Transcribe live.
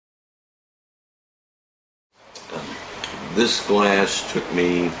This glass took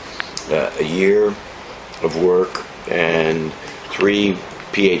me a year of work and 3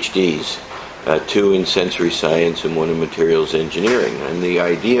 PhDs, 2 in sensory science and 1 in materials engineering. And the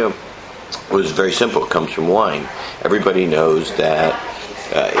idea was very simple. It comes from wine. Everybody knows that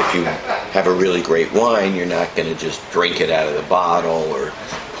if you have a really great wine, you're not going to just drink it out of the bottle or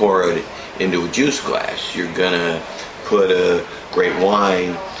pour it into a juice glass. You're going to put a great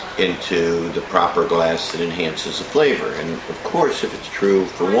wine into the proper glass that enhances the flavor. And of course, if it's true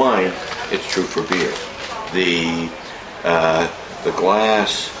for wine, it's true for beer. The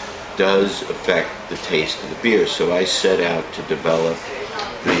glass does affect the taste of the beer, so I set out to develop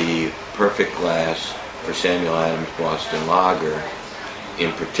the perfect glass for Samuel Adams Boston Lager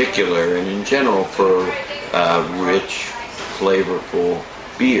in particular, and in general for rich, flavorful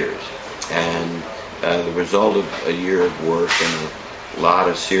beers. And the result of a year of work and a lot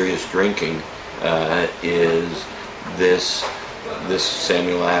of serious drinking is this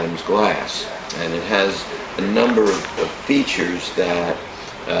Samuel Adams glass. And it has a number of features that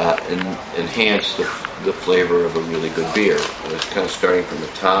enhance the flavor of a really good beer. It's kind of starting from the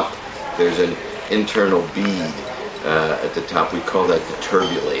top. There's an internal bead at the top. We call that the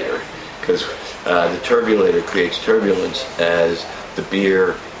turbulator, because the turbulator creates turbulence as the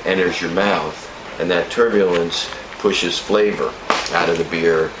beer enters your mouth, and that turbulence pushes flavor out of the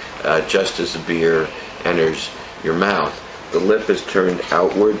beer just as the beer enters your mouth. The lip is turned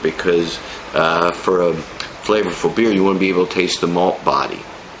outward because for a flavorful beer you want to be able to taste the malt body,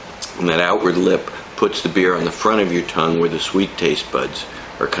 and that outward lip puts the beer on the front of your tongue where the sweet taste buds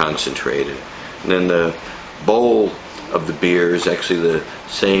are concentrated. And then the bowl of the beer is actually the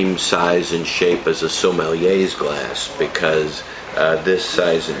same size and shape as a sommelier's glass, because this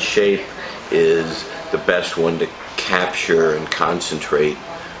size and shape is the best one to capture and concentrate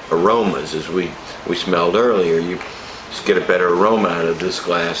aromas. As we smelled earlier, you just get a better aroma out of this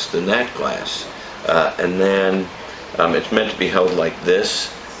glass than that glass. And then it's meant to be held like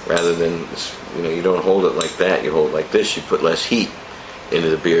this rather than, you don't hold it like that, you hold it like this. You put less heat into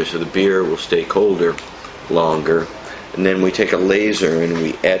the beer, so the beer will stay colder longer. And then we take a laser and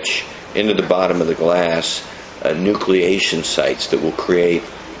we etch into the bottom of the glass nucleation sites that will create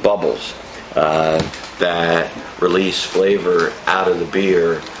bubbles that release flavor out of the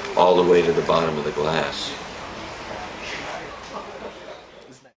beer all the way to the bottom of the glass.